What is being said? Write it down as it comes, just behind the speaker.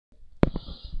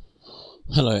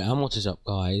Hello, and what is up,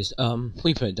 guys?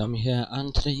 We play Dummy here,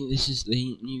 and today this is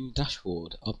the new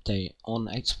dashboard update on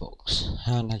Xbox.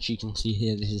 And as you can see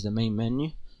here, this is the main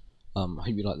menu. I hope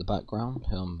you like the background.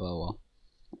 So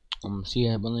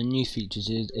yeah, one of the new features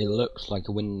is it looks like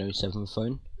a Windows 7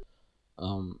 phone.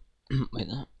 Wait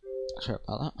that. Sorry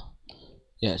about that.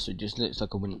 Yeah, so it just looks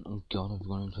like a Oh god, I've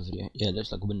gone into a video. Yeah, it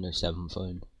looks like a Windows 7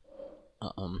 phone.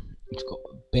 It's got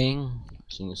Bing,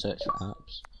 so you can search for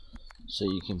apps. So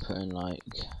you can put in like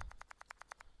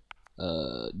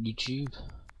YouTube,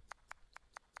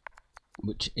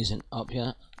 which isn't up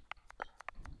yet.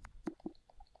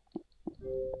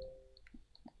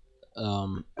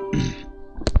 But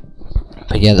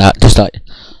yeah, that just like,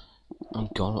 oh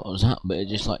god, what was that? But it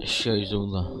just like shows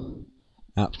all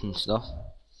the apps and stuff.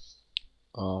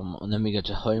 And then we go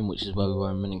to home, which is where we were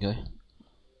a minute ago.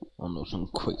 On some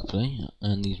quick play,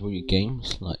 and these were your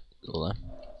games, like all that.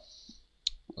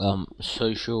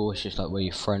 Social, which is like where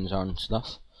your friends are and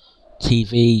stuff.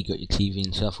 TV, you got your TV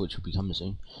and stuff, which will be coming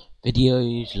soon.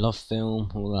 Videos, love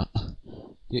film, all that.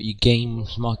 You got your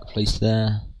games, marketplace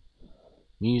there.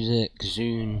 Music,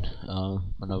 Zune,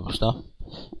 and other stuff.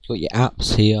 You got your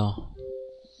apps here.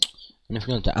 And if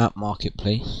we go into app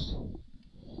marketplace,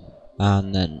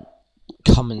 and then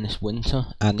coming this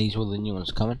winter, and these are all the new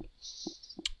ones coming.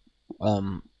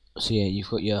 So yeah, you've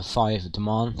got your 5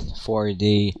 Demand,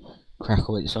 4AD,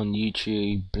 Crackle, it's on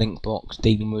YouTube, Blinkbox,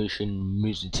 Dailymotion,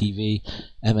 Musa TV,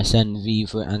 MSN,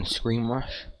 Viva, and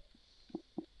ScreenRush.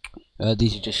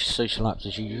 These are just social apps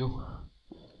as usual.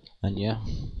 And yeah,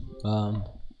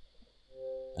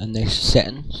 and there's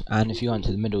settings, and if you go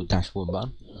into the middle dashboard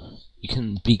button, you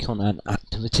can beacon an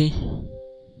activity.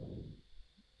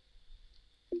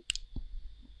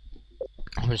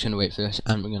 I'm just going to wait for this,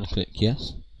 and we're going to click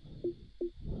yes.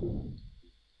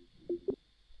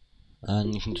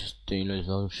 And you can just do loads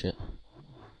of other shit.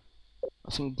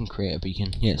 I think you can create a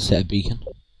beacon. Yeah, set a beacon.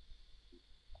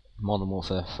 Modern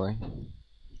Warfare 3.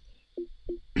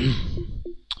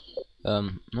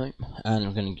 Nope. And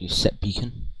I'm going to do set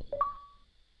beacon.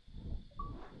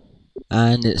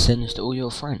 And it sends to all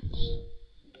your friends.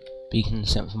 Beacon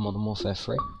sent for Modern Warfare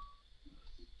 3.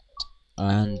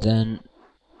 And then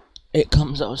it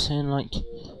comes up saying like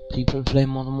people are playing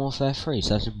Modern Warfare 3.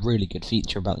 So that's a really good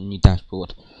feature about the new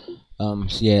dashboard. So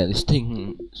yeah, it's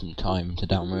taking some time to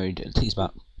download. It takes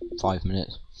about 5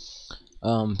 minutes.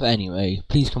 But anyway,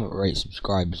 please comment, rate,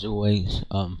 subscribe as always.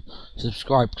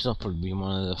 Subscribe because I'll probably be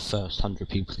one of the first 100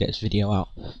 people to get this video out.